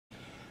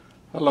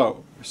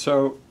Hello.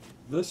 So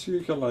this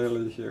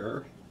ukulele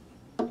here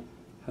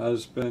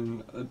has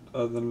been,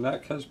 the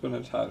neck has been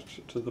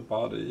attached to the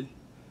body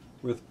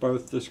with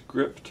both this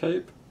grip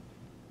tape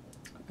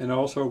and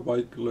also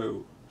white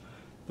glue.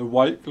 The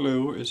white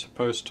glue is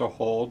supposed to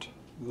hold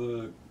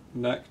the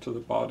neck to the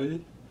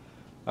body.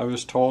 I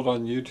was told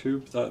on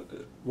YouTube that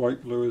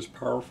white glue is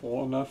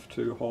powerful enough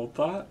to hold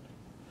that.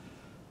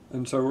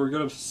 And so we're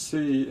going to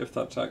see if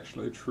that's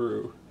actually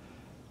true.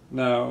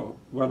 Now,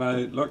 when I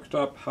looked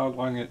up how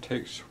long it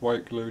takes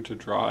white glue to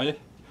dry,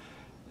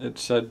 it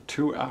said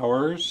 2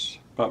 hours,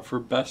 but for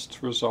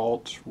best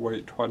results,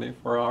 wait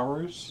 24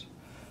 hours.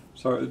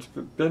 So it's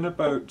been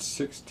about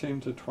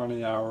 16 to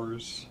 20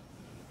 hours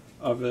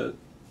of it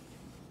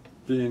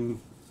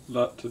being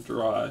let to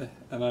dry,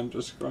 and I'm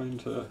just going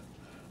to,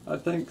 I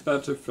think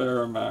that's a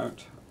fair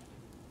amount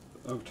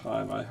of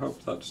time. I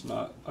hope that's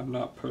not, I'm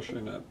not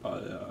pushing it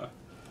by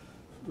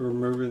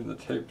removing the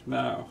tape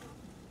now,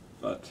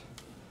 but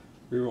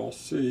we will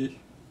see,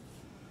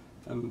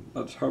 and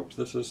let's hope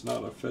this is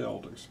not a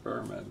failed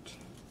experiment.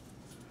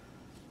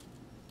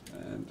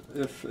 And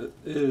if it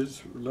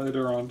is,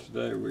 later on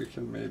today we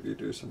can maybe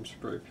do some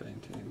spray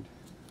painting.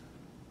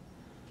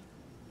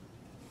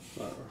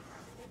 So,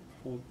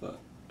 hold that,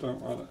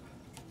 don't want it.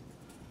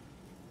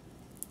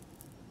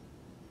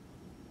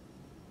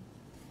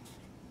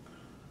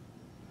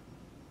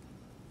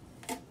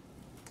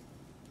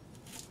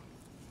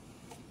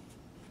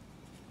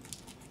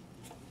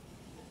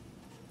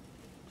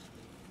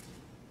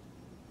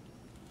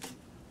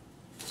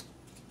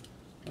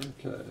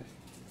 Okay,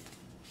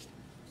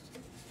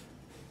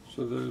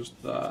 so there's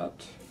that,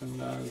 and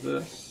now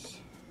this.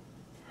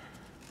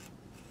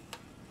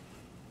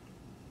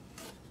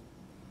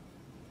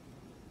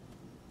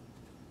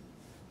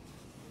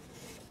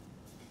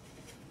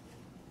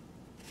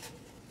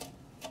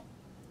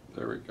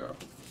 There we go.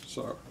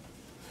 So,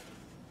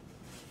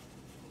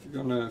 I'm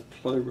gonna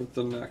play with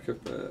the neck a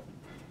bit.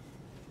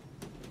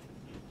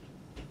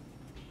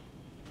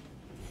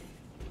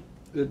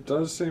 It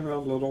does seem a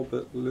little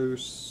bit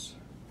loose.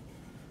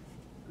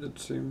 It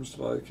seems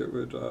like it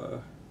would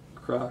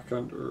crack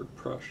under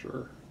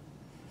pressure,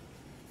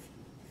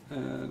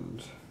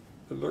 and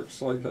it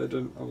looks like I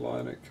didn't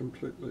align it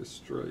completely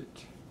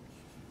straight,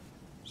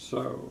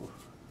 so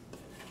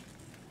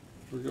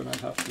we're going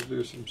to have to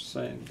do some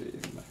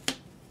sanding.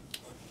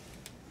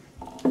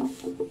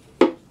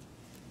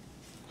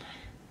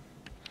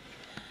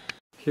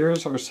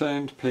 Here's our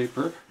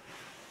sandpaper.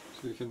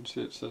 So you can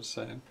see it says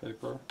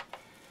sandpaper.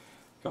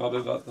 Got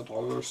it at the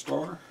dollar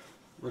store,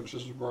 which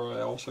is where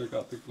I also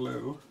got the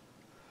glue.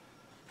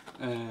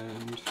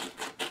 And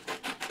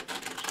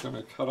just going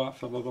to cut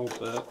off a little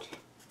bit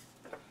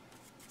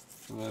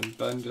and then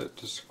bend it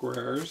to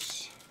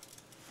squares.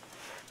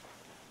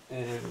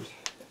 And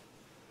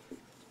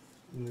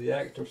in the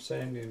act of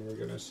sanding, we're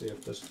going to see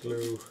if this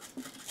glue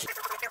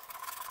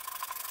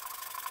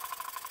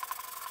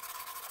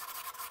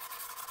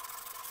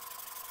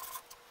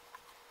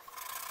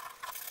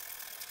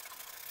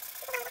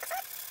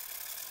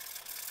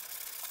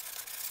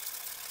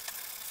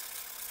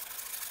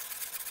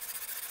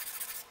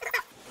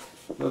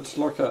Let's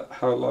look at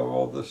how low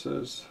all this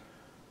is.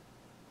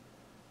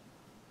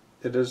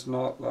 It is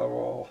not low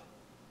all.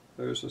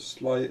 There's a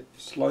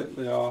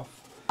slightly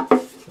off.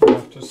 I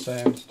have to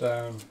sand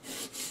down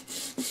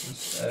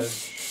this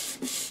edge.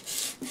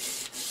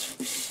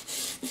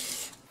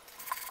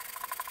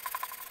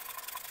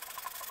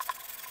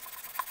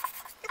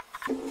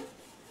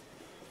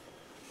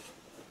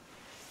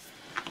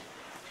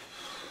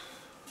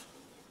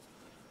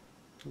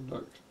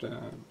 Look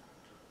down.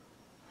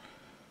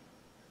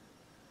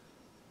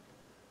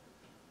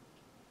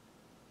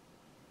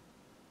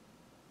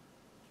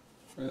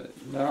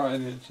 Right, now I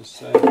need to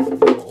sand the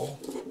middle.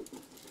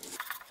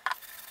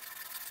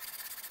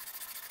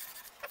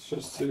 Let's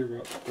just see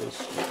what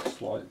this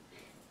looks like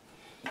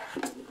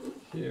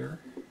here.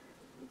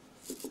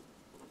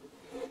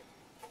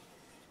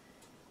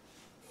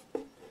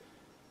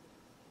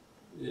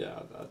 Yeah,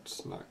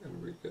 that's not going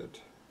to be good.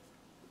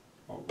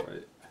 Oh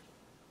wait.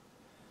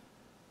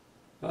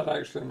 That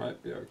actually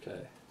might be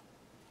okay.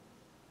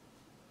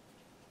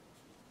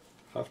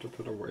 Have to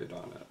put a weight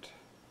on it.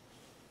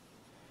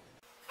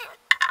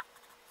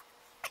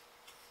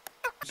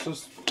 Let's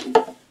just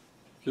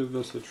give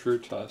this a true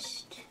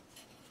test.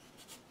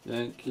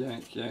 Yank,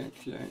 yank, yank,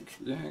 yank,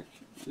 yank,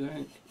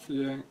 yank,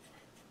 yank,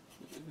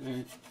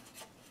 yank.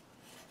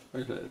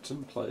 Okay, it's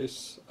in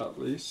place, at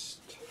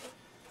least.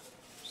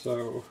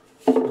 So,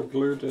 the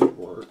glue did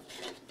work.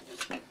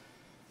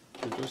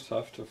 We just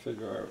have to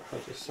figure out how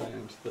to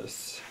sand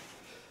this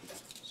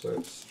so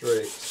it's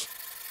straight.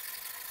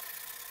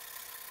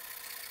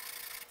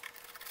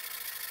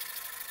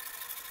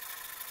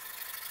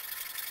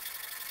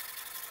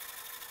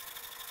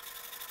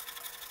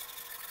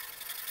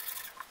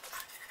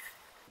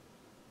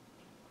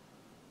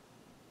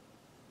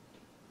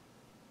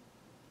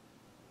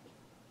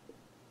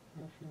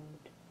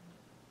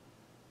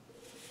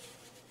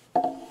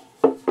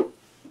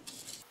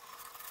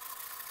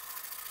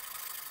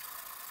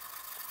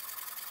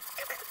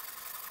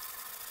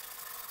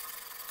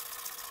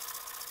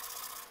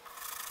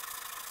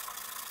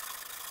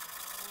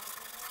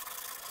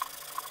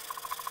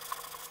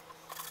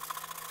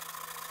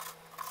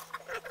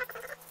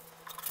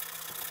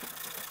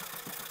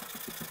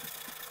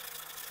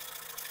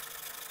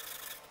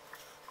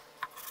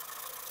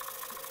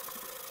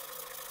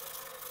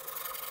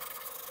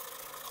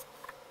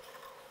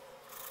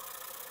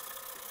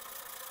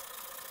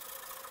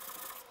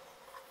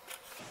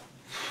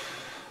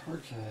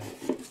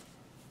 Okay.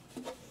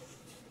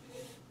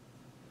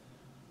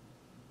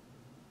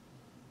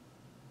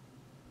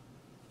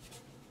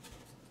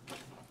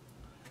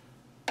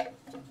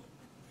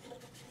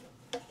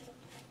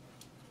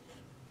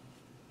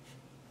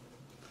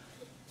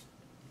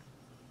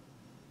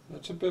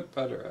 That's a bit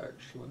better,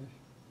 actually.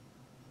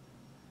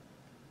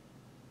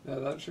 Yeah,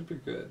 that should be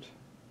good.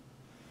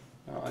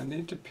 Now I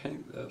need to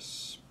paint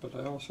this, but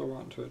I also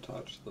want to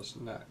attach this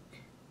neck.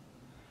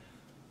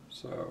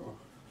 So